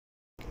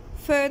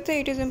Further,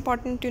 it is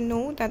important to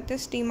know that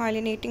this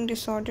demyelinating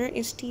disorder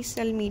is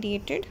T-cell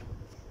mediated.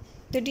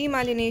 The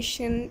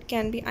demyelination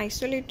can be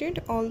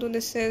isolated, although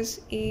this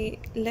is a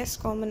less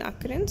common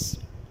occurrence.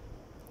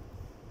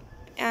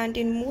 And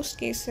in most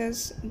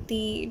cases,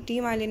 the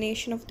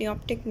demyelination of the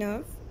optic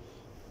nerve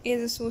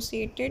is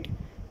associated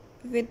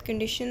with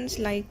conditions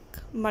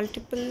like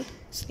multiple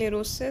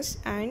sclerosis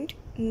and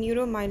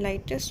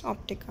neuromyelitis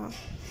optica.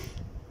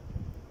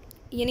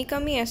 यानी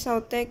कम ही ऐसा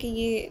होता है कि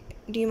ये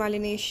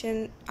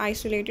demyelination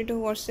isolated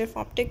हो और सिर्फ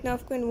optic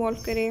nerve को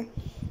इन्वॉल्व करे.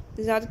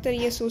 ज़्यादातर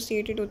ये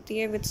एसोसिएटेड होती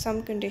है with some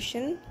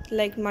condition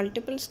like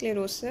multiple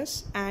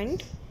sclerosis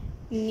and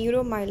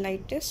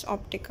न्यूरोमाइलाइटिस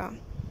ऑप्टिका.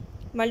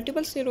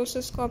 Multiple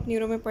sclerosis को आप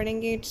न्यूरो में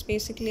पढ़ेंगे. It's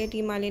basically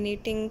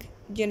demyelinating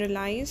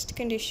generalised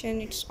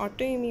condition. It's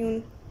auto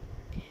immune.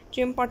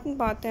 जो इम्पॉर्टेंट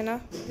बात है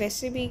ना,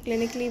 वैसे भी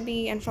क्लिनिकली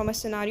भी and from a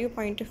scenario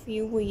point of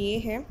view, वो ये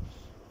है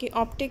कि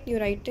ऑप्टिक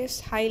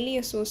न्यूराइटिस हाईली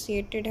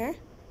एसोसिएटेड है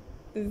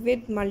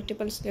विद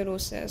मल्टीपल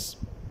स्क्लेरोसिस.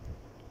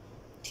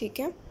 ठीक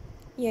है,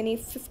 यानी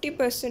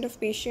 50% of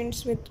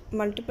patients with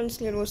multiple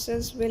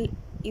sclerosis will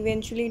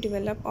eventually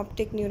develop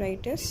optic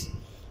neuritis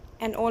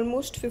and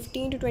almost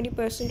 15 to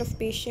 20% of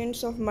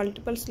patients of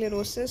multiple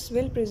sclerosis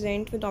will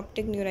present with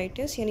optic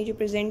neuritis. यानी जो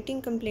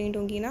presenting complaint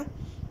होगी ना,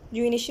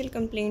 जो initial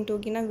complaint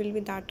होगी ना, will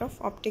be that of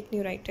optic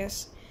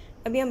neuritis.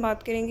 अभी हम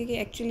बात करेंगे कि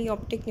actually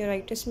optic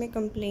neuritis में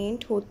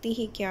complaint होती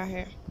ही क्या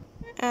है.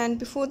 And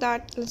before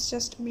that, let's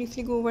just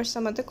briefly go over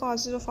some other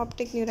causes of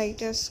optic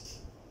neuritis.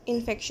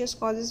 Infectious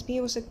causes भी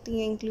हो सकती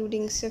हैं,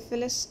 including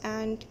syphilis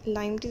and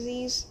Lyme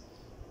disease.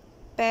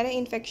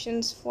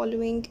 Para-infections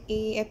following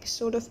a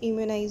episode of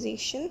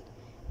immunization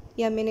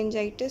या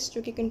meningitis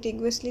जो कि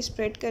contiguously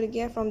spread कर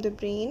गया from the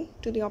brain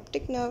to the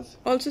optic nerve.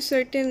 Also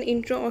certain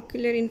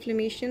intraocular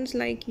inflammations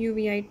like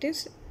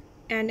uveitis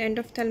and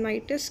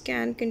endophthalmitis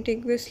can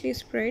contiguously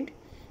spread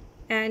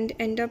and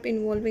end up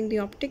involving the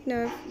optic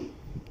nerve.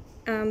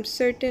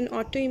 Certain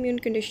autoimmune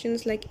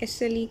conditions like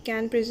SLE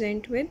can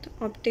present with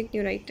optic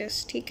neuritis.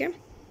 ठीक है,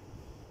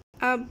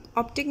 अब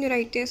optic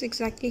neuritis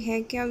exactly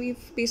है क्या? We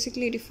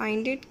basically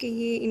defined it कि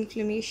ये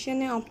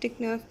inflammation है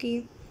optic nerve की,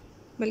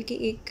 बल्कि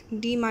एक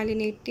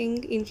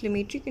डीमाइलिनेटिंग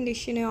इन्फ्लेमेटरी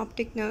कंडीशन है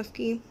ऑप्टिक नर्व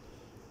की.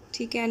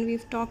 ठीक है, and we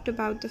talked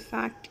about the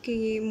fact कि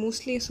ये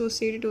मोस्टली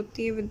एसोसिएटेड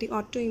होती है with the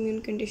auto immune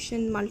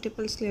condition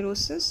multiple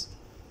sclerosis,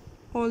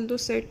 although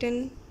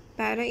certain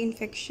para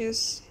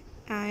infectious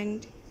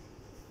and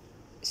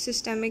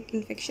systemic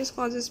infectious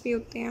causes भी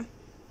होते हैं.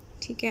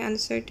 ठीक है, and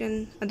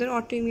certain other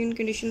auto immune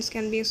conditions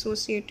can be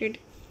associated.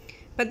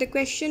 But the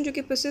question जो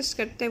कि परसिस्ट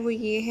करता है वो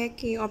ये है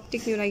कि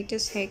ऑप्टिक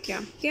न्यूराइटिस है क्या.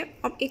 ठीक है,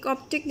 अब एक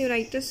ऑप्टिक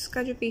न्यूराइटिस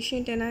का जो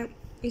पेशेंट है ना,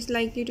 is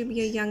likely to be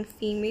a young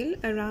female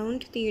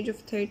around the age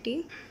of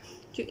 30.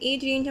 जो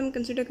एज रेंज हम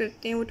कंसिडर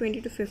करते हैं वो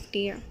 20 to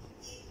 50 है.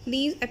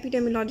 These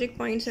एपिडेमियोलॉजिक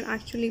points are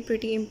actually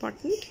pretty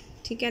important.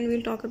 ठीक है, and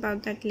we'll talk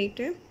about that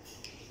letter.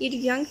 ये जो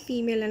यंग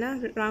फीमेल है ना,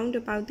 around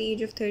about the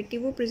age of 30,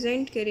 वो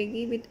प्रेजेंट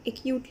करेगी with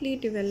actually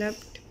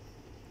developed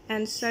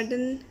and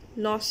sudden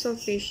loss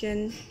of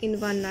vision in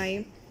one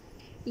आई.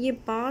 ये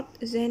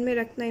बात जहन में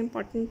रखना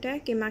इम्पॉर्टेंट है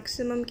कि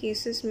मैक्सिमम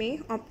केसेस में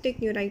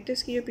ऑप्टिक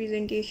न्यूराइटिस की जो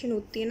प्रेजेंटेशन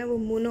होती है ना, वो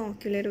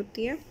मोनोऑक्यूलर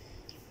होती है.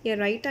 या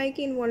राइट आई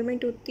की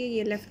इन्वॉल्वमेंट होती है,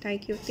 या लेफ़्ट आई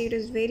की होती है. इट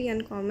इज़ वेरी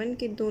अनकॉमन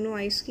कि दोनों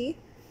आइज़ की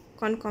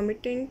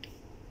कॉन्कॉमिटेंट,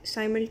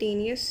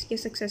 साइमल्टेनियस या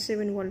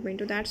सक्सेसिव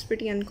इन्वॉल्वमेंट हो. That's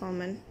pretty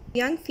uncommon.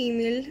 Young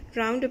female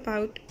round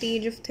about the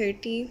age of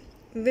 30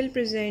 will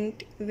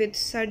present with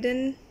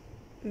sudden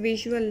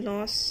visual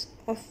loss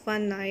of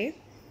one I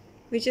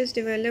which is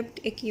developed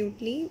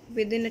acutely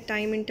within a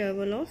time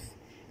interval of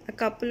a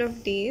couple of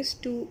days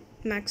to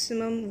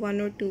maximum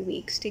 1 or 2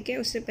 weeks. ठीक है,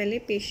 उससे पहले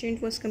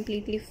patient was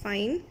completely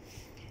fine,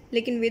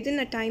 लेकिन within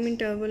a time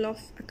interval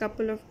of a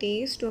couple of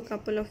days to a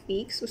couple of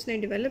weeks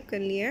उसने develop कर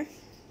लिया है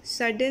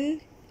sudden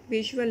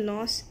visual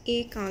loss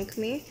एक आँख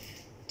में.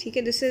 ठीक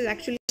है, this is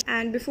actually,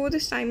 and before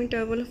this time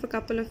interval of a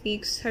couple of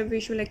weeks her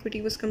visual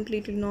acuity was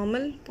completely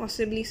normal,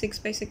 possibly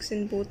 6/6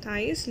 in both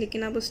eyes.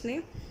 लेकिन अब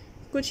उसने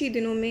कुछ ही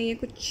दिनों में या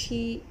कुछ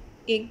ही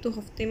 1-2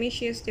 हफ्ते में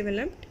she has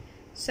developed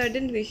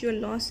sudden visual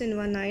loss in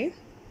one eye.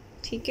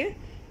 ठीक है,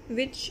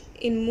 which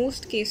in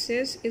most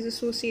cases is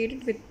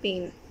associated with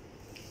pain.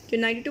 जो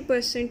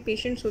 92%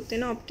 पेशेंट्स होते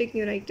हैं ना ऑप्टिक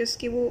न्यूराइटिस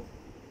के, वो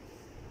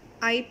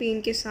आई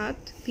पेन के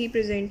साथ भी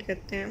प्रेजेंट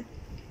करते हैं.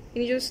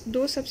 यानी जो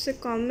दो सबसे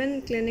कॉमन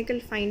क्लिनिकल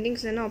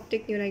फाइंडिंग्स हैं ना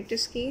ऑप्टिक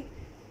न्यूराइटिस की,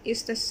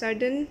 is the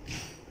sudden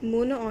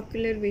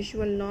मोनोऑक्यूलर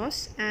visual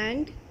loss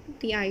and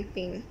the I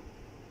pen.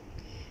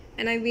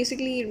 And I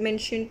basically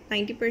mentioned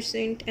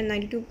 90% and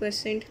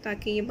 92%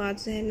 ताकि ये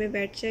बात जहन में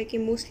बैठ जाए कि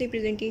मोस्टली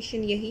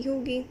प्रेजेंटेशन यही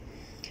होगी.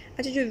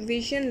 अच्छा, जो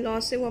विजन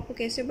लॉस है वो आपको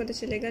कैसे पता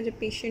चलेगा? जब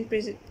पेशेंट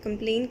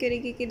कंप्लेन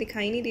करेगी कि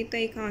दिखाई नहीं देता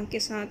एक आँख के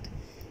साथ.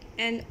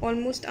 एंड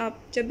ऑलमोस्ट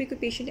आप जब भी कोई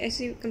पेशेंट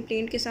ऐसी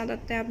कंप्लेंट के साथ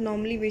आता है, आप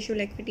नॉर्मली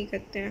विजुअल एक्टिविटी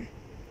करते हैं.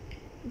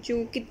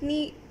 जो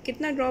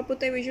कितना ड्रॉप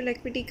होता है विजुअल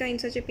एक्टिविटी का इन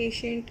सच ए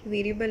पेशेंट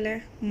वेरिएबल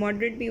है.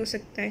 मॉडरेट भी हो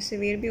सकता है,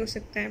 सीवियर भी हो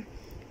सकता है.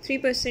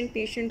 3%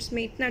 पेशेंट्स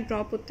में इतना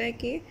ड्रॉप होता है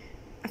कि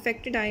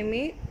अफेक्टेड आई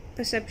में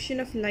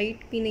परसेप्शन ऑफ लाइट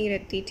भी नहीं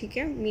रहती. ठीक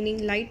है, मीनिंग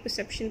लाइट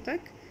परसेप्शन तक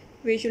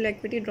विजुअल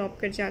एक्विटी ड्रॉप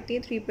कर जाती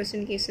है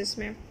 3% केसेस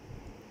में।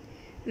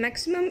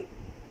 मैक्सिमम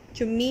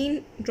जो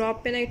मीन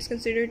ड्रॉप है ना, it's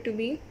considered to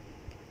be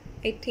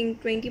I think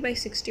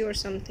 20/60 or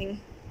something.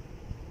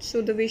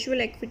 So the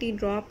visual acuity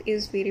drop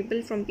is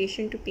variable from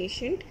patient to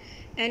patient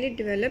and it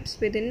develops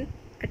within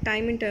a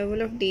time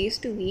interval of days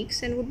to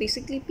weeks and वो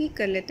basically peak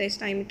कर लेता है इस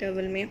time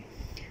interval में।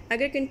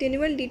 अगर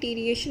continual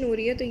deterioration हो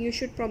रही है तो you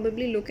should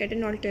probably look at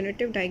an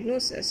alternative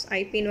diagnosis।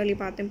 eye pain वाली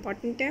बात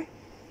important है,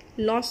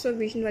 loss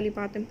of vision वाली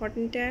बात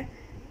important है।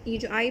 ये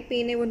जो eye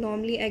pain है वो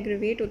normally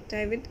aggravate होता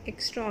है with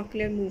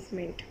extraocular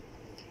movement।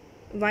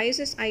 Why is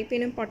this eye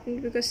pain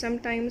important? Because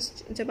sometimes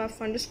जब आप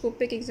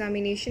fundoscopic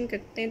examination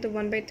करते हैं तो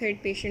 1/3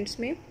 patients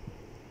में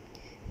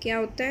क्या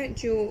होता है,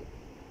 जो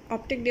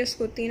optic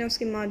disc होती है ना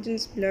उसके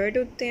margins blurred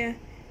होते हैं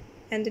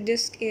and the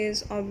disc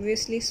is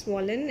obviously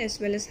swollen as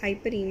well as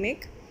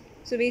hyperemic.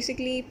 So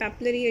basically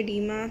papillary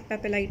edema,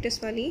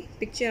 papillitis वाली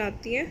picture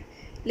आती है,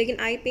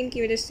 लेकिन eye pain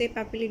की वजह से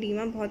papillary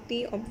edema बहुत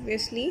ही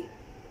obviously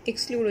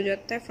exclude हो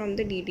जाता है from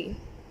the DD.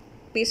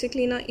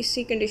 बेसिकली ना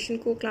इसी कंडीशन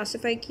को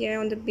क्लासीफाई किया है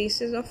on the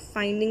basis of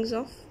findings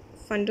of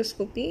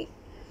fundoscopy.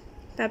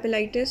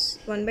 पैपिलाइटिस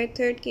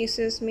 1/3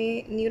 cases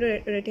में,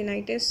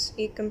 न्यूरोरेटिनाइटिस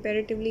एक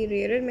कंपैरेटिवली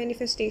रेयरर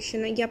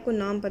मैनिफेस्टेशन है, ये आपको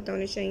नाम पता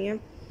होने चाहिए,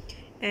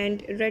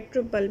 and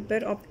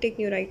retrobulbar optic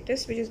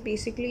neuritis which is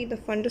basically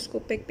the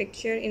फंडोस्कोपिक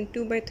picture in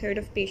 2/3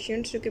 of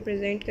patients जो कि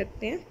प्रेजेंट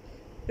करते हैं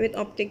विद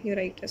ऑप्टिक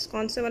न्यूराइटिस।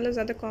 कौन सा वाला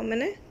ज़्यादा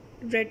कॉमन है?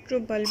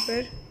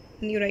 Retrobulbar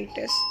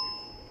neuritis,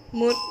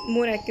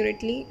 more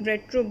accurately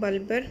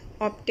retrobulbar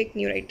optic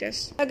neuritis।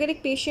 अगर एक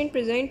पेशेंट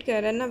प्रेजेंट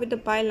कर रहा है ना with a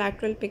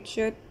bilateral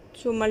picture,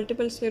 so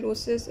multiple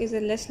sclerosis is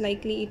a less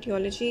likely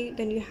etiology,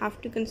 then you have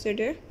to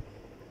consider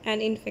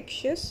an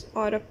infectious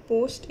or a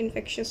post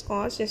infectious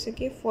cause, जैसे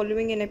कि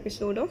following an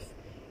episode of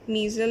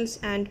measles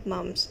and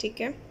mumps।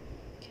 ठीक है,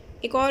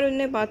 एक और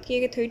उन्होंने बात की है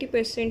कि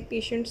 30%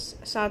 पेशेंट्स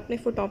साथ में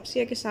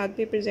फोटोप्सिया के साथ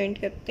भी प्रेजेंट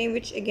करते हैं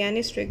विच again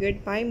is triggered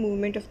by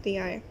movement of the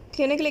I.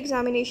 Clinical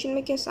examination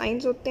में क्या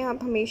साइंस होते हैं?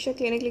 आप हमेशा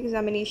क्लिनिकल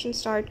एग्जामिनेशन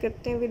स्टार्ट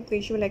करते हैं with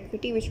visual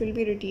equity which will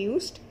be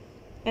reduced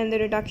and the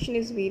reduction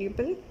is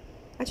variable.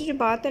 अच्छा, जो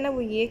बात है ना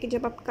वो ये कि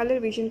जब आप कलर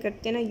विजन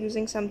करते हैं ना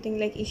यूजिंग समथिंग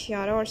लाइक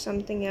इशारा और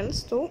समथिंग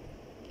एल्स, तो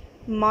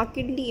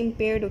मार्केडली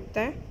इम्पेयर्ड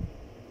होता है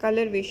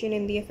colour vision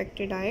in the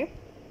affected आई।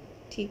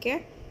 ठीक है,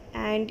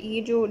 एंड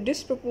ये जो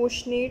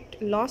डिसप्रोपोर्शनेट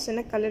लॉस है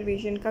ना कलर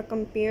विजन का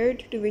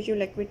compared to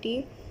visual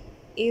equity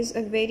is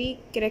a very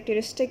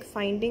characteristic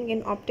finding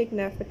in optic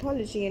nerve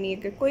pathology. यानी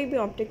अगर कोई भी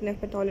ऑप्टिक नर्व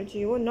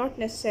पैथोलॉजी हो, नॉट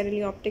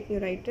नेसेसरीली ऑप्टिक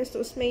न्यूराइटिस, तो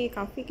उसमें ये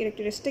काफ़ी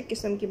कैरेक्टरिस्टिक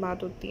किस्म की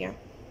बात होती है।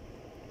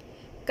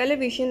 कलर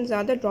विजन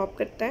ज़्यादा ड्रॉप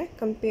करता है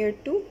कंपेयर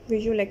टू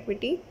विजुअल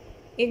एक्विटी।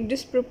 एक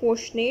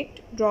डिसप्रोपोर्शनेट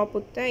ड्रॉप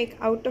होता है, एक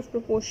आउट ऑफ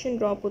प्रोपोर्शन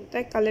ड्रॉप होता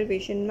है कलर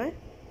विजन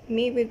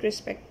में with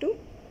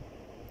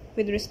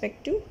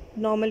respect to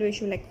normal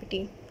visual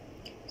equity.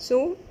 सो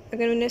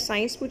अगर उन्हें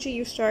साइंस पूछे,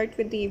 you start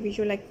with the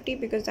visual equity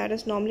because that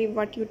is normally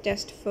what you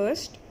test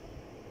first,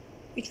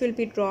 which will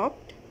be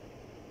dropped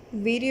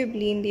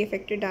वेरिएबली in the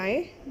affected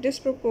I.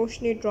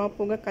 Disproportionate drop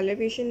होगा colour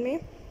vision में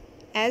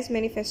as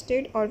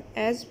manifested और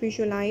as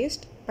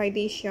visualised by the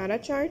इशारा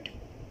chart.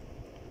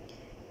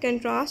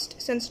 Contrast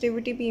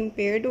sensitivity भी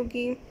impaired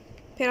होगी।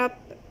 फिर आप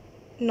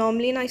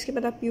normally ना इसके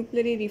बाद आप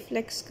प्यूपिलरी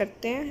रिफ्लेक्स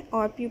करते हैं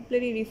और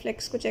प्यूपिलरी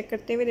रिफ्लेक्स को चेक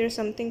करते हुए there is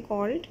something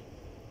called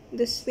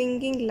the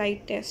swinging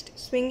light test.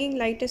 Swinging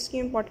light test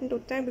क्यों इंपॉर्टेंट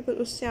होता है? बिकॉज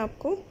उससे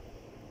आपको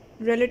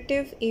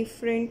रिलेटिव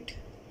एफरेंट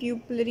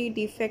प्यूपिलरी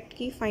डिफेक्ट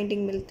की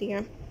फाइंडिंग मिलती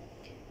है।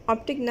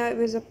 Optic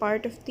nerve is a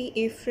part of the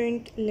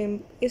efferent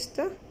limb, is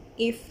the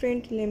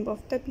efferent limb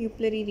of the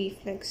pupillary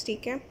reflex.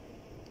 ठीक है,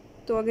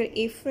 तो अगर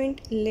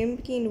एफरेंट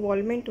लिम्ब की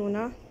इन्वॉल्वमेंट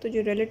होना तो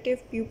जो रिलेटिव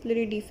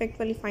प्यूपिलरी डिफेक्ट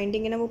वाली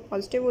फाइंडिंग है ना वो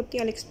पॉजिटिव होती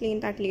है। I explain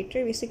that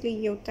letter. Basically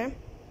ये होता है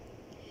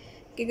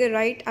कि अगर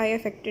राइट आई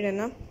अफेक्टेड है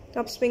ना तो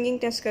आप स्विंगिंग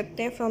टेस्ट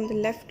करते हैं from the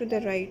left to the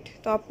right,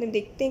 तो आपने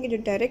देखते हैं कि जो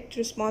डायरेक्ट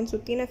रिस्पॉन्स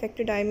होती है ना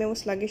अफेक्टेड आई में वो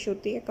स्लगिश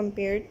होती है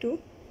compare to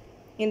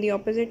in the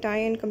opposite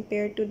I and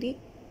compare to the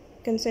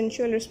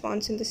consensual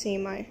response in the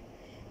same I.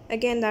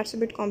 Again that's a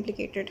bit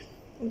complicated.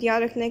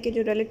 याद रखना है कि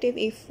जो रिलेटिव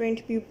एफरेंट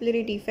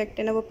प्यूपिलरी डिफेक्ट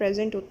है ना वो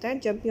प्रेजेंट होता है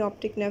जब भी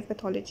ऑप्टिक नर्व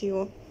पैथोलॉजी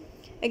हो।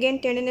 अगेन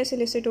टेंडरनेस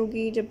इलिसिट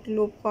होगी जब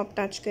लोब को आप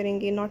टच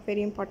करेंगे, नॉट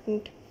वेरी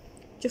इंपॉर्टेंट।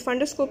 जो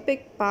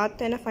फंडोस्कोपिक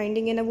बात है ना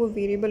फाइंडिंग है ना वो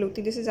वेरिएबल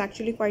होती है, this is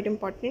actually quite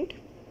important.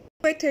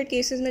 2/3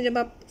 cases में जब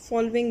आप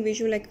following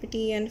visual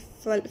equity and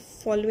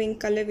following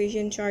colour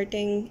vision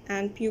charting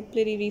and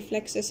pupillary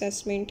reflex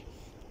assessment,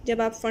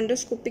 जब आप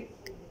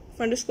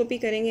फंडोस्कोपी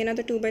करेंगे ना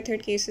तो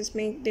 2/3 केसेस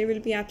में there will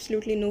be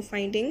absolutely know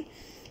finding.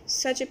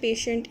 Such a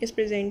patient is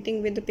presenting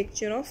with the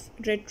picture of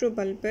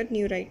retrobulbar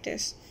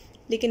neuritis।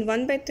 लेकिन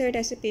 1/3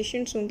 ऐसे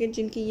patients होंगे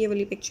जिनकी ये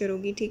वाली पिक्चर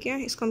होगी। ठीक है,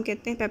 इसको हम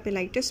कहते हैं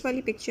पैपिलाइटिस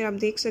वाली पिक्चर। आप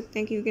देख सकते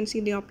हैं कि you can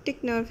see the optic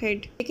nerve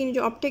head, लेकिन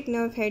जो ऑप्टिक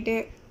नर्व हेड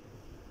है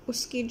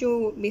उसकी जो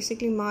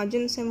बेसिकली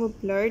मार्जिनस हैं वो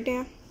ब्लर्ड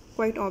हैं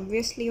क्वाइट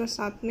ऑब्वियसली, और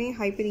साथ में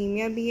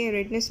हाइपरीमिया भी है,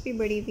 रेडनेस भी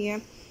बड़ी हुई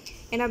है।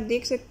 एंड आप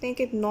देख सकते हैं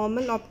कि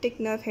नॉर्मल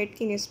ऑप्टिक नर्व हेड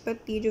की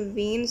निस्बत ये जो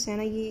वेन्स हैं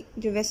ना, ये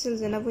जो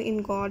वेसल्स हैं ना वो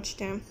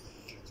इनगॉर्ज्ड हैं।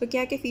 तो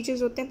क्या क्या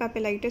फीचर्स होते हैं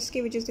पैपिलाइटिस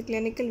के, which is the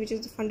clinical, which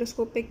is the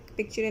फंडोस्कोपिक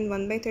picture in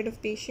 1/3 of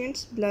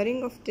patients,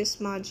 blurring of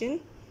disc margin,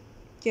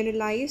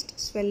 generalised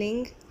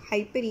swelling,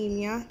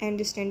 hyperaemia and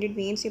distended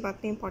veins, ये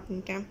बातें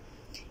इंपॉर्टेंट हैं।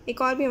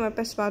 एक और भी हमारे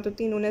पास बात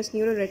होती है नोन एज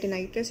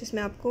न्यूरोरेटिनाइटिस,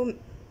 इसमें आपको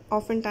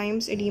ऑफन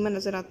टाइम्स एडीमा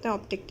नज़र आता है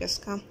ऑप्टिक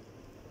टेस्ट का।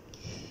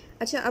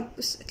 अच्छा, अब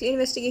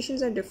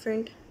इन्वेस्टिगेशंस आर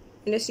डिफरेंट।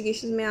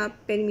 इन्वेस्टिगेशन में आप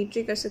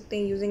पेरीमीट्री कर सकते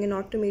हैं using N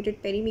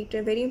automated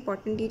perimeter. Very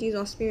important ये चीज़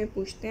ऑस्पी में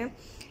पूछते हैं,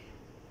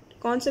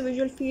 कौन सा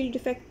विजुअल फील्ड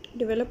डिफेक्ट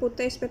डेवलप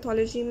होता है इस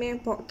पैथोलॉजी में।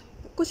 बहुत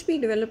कुछ भी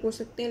डेवलप हो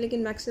सकते हैं,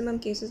 लेकिन मैक्सिमम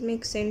केसेस में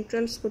एक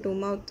सेंट्रल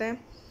स्कोटोमा होता है,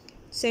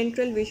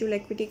 सेंट्रल विजुअल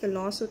एक्विटी का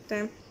लॉस होता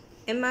है।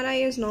 MRI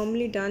is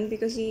normally done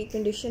because ये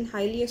कंडीशन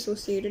हाईली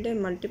एसोसिएटेड है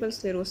मल्टीपल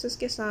स्क्लेरोसिस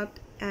के साथ।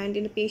 And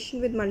in a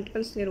patient with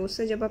multiple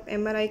sclerosis जब आप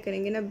MRI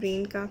करेंगे ना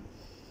ब्रेन का,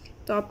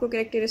 तो आपको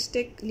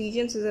कैरेक्टरिस्टिक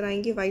लीजन्स नज़र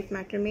आएंगे वाइट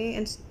मैटर में।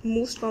 एंड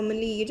मोस्ट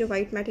कॉमनली ये जो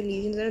वाइट मैटर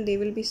लीजन्स हैं they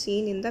will be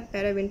seen in the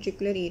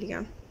paraventricular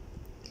area.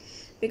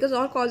 Because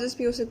और कॉजेज़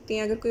भी हो सकती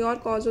हैं, अगर कोई और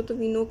कॉज हो तो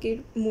वी नो कि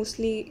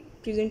मोस्टली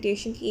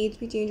प्रेजेंटेशन की एज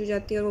भी चेंज हो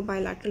जाती है और वो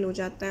बायलैटरल हो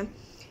जाता है।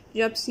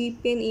 जब आप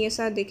CPN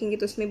ESR देखेंगे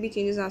तो उसमें भी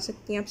चेंजेस आ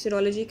सकती हैं। आप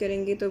सीरोलॉजी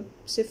करेंगे तो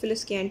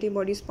सिफिलिस की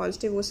एंटीबॉडीज़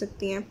पॉजिटिव हो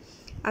सकती हैं।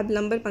 आप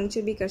लंबर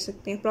पंक्चर भी कर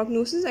सकते हैं।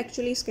 प्रोग्नोसिस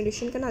एक्चुअली इस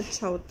कंडीशन का ना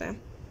अच्छा होता है,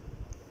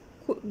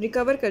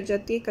 रिकवर कर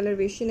जाती है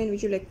कलरवेशन and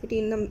visual equity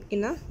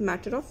in a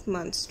matter of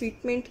months.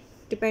 Treatment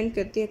depend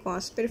करती है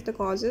कॉज पर। If the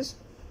cause is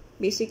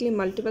basically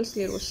multiple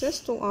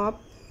sclerosis तो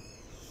आप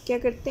क्या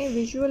करते हैं,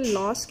 विजुअल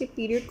लॉस के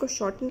पीरियड को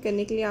शॉर्टन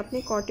करने के लिए आपने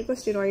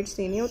कॉर्टिकोस्टेरॉइड्स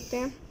देने होते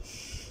हैं।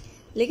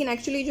 लेकिन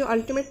एक्चुअली जो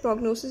अल्टीमेट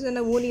प्रोग्नोसिस है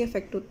ना वो नहीं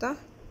अफेक्ट होता,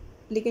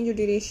 लेकिन जो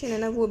ड्यूरेशन है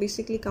ना वो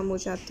बेसिकली कम हो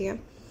जाती है।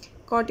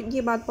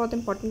 ये बात बहुत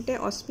इंपॉर्टेंट है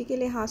ऑस्पी के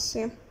लिहाज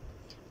से।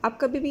 आप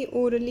कभी भी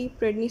ओरली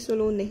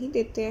प्रेडनिसोलोन नहीं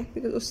देते हैं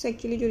बिकॉज उससे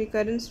एक्चुअली जो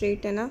रिकरेंस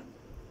रेट है ना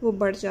वो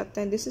बढ़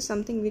जाता है। This is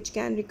something which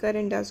can recur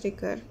and does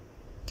recur.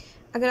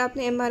 अगर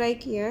आपने MRI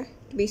किया है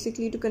तो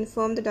basically to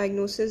confirm the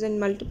diagnosis and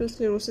multiple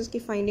sclerosis की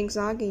फाइंडिंग्स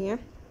आ गई हैं,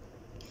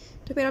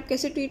 तो फिर आप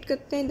कैसे ट्रीट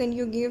करते हैं। देन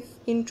यू गिव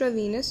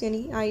इंट्रावीनस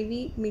यानी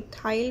IV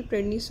मिथाइल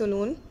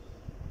प्रेडनिसोलोन।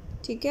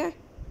 ठीक है,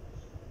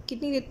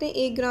 कितनी देते हैं,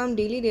 1 ग्राम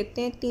डेली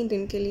देते हैं 3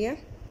 दिन के लिए।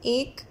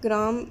 1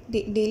 ग्राम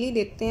डेली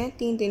देते हैं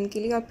 3 दिन के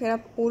लिए, और फिर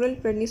आप ओरल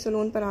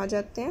प्रेडनिसोलोन पर आ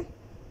जाते हैं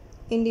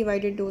इन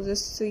divided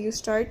doses. So you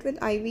start with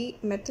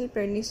IV methyl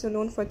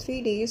prednisolone for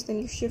 3 days, then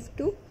you shift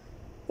to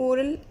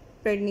oral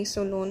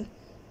prednisolone.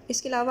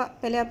 इसके अलावा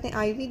पहले आपने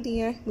IV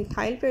दिया है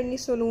मिथाइल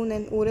प्रेडनिसोलोन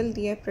एंड ओरल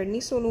दिया है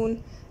प्रेडनिसोलोन।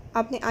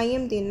 आपने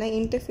IM देना है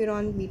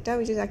interferon beta,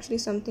 which is actually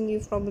something you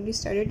probably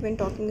studied when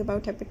talking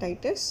about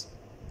hepatitis.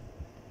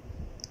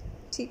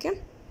 ठीक है,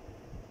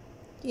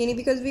 यानी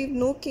बिकॉज वी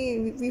नो कि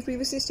वी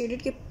प्रीवियसली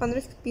स्टेटेड कि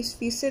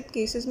 15%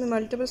 केसेस में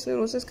मल्टीपल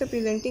स्क्लेरोसिस का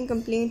प्रेजेंटिंग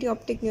कंप्लेंट या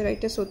ऑप्टिक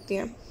न्यूराइटिस होती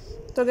है।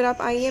 तो अगर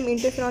आप IM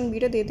इंटरफेरॉन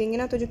बीटा दे देंगे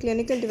ना तो जो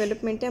क्लिनिकल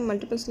डेवलपमेंट है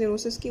मल्टीपल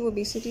स्क्लेरोसिस की वो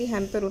बेसिकली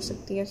हैम्पर हो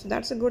सकती है। So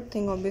that's a good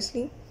thing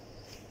obviously.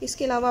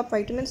 इसके अलावा आप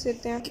वाइटामिन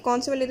देते हैं, कि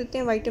कौन से वाले देते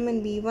हैं,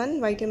 vitamin B1,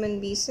 vitamin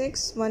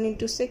B6,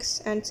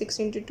 1/6 and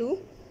 6/2।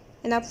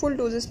 And आप फुल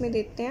डोजेस में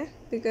देते हैं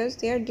बिकॉज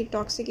दे आर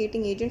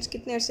डिटॉक्सिकेटिंग एजेंट्स।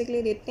 कितने अरसे के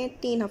लिए देते हैं,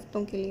 3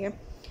 हफ्तों के लिए।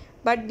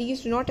 But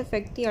these do not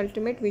affect the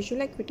ultimate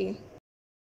visual equity.